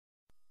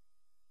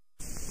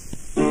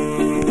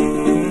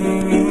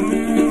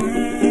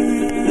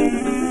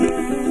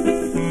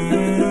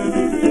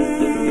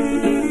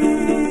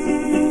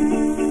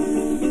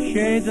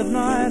shades of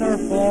night are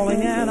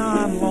falling and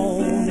I'm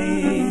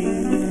lonely,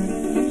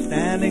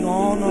 standing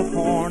on the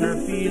corner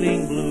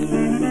feeling blue.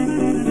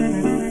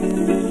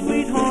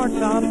 Sweethearts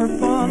out for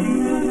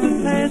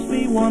fun, pass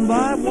me one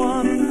by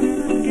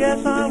one.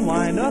 Guess I'll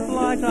wind up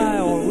like I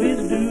always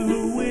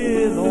do,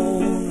 with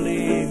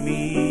only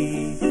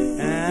me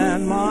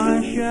and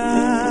my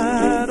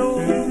shadow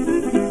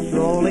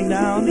strolling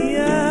down the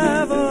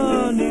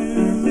avenue.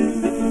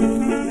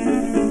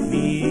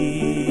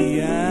 Me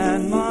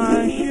and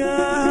my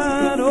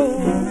shadow,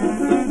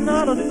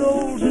 not a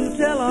soul to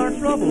tell our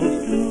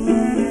troubles to.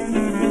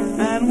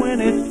 And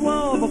when it's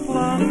 12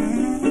 o'clock,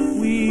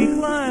 we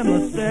climb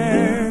the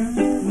stairs.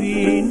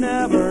 We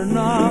never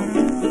knock,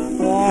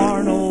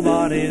 for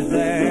nobody's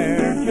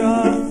there.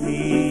 Just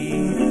me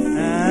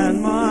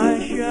and my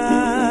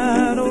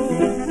shadow,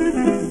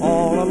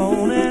 all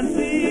alone and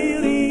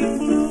feeling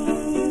blue.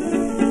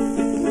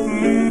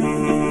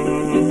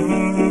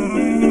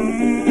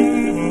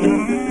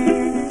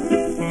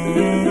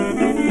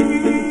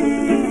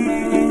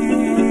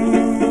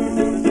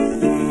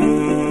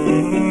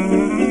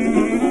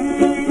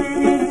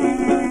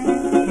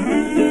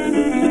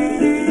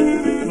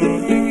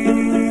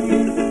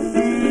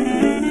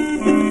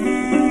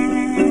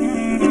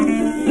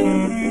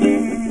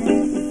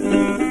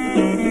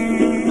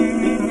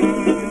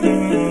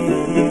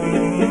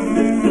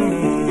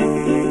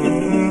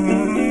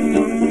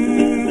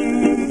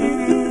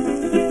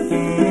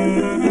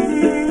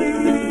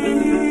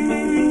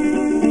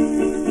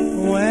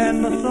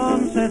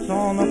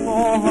 On the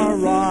far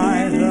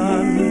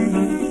horizon,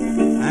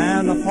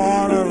 and the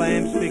parlor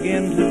lamps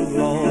begin to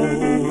glow.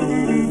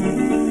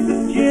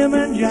 Jim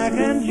and Jack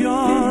and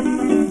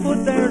John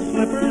put their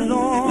slippers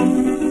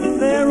on.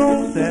 They're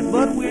all set,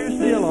 but we're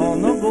still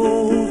on the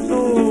go.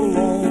 So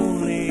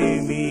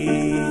lonely,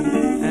 me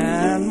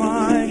and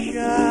my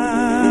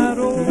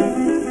shadow,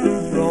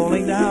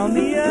 strolling down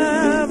the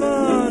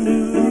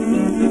avenue.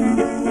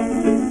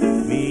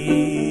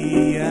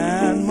 Me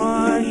and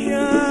my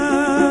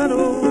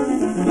shadow,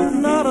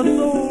 not a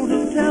soul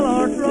to tell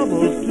our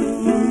troubles to.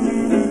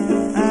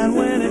 And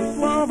when it's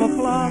 12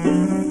 o'clock,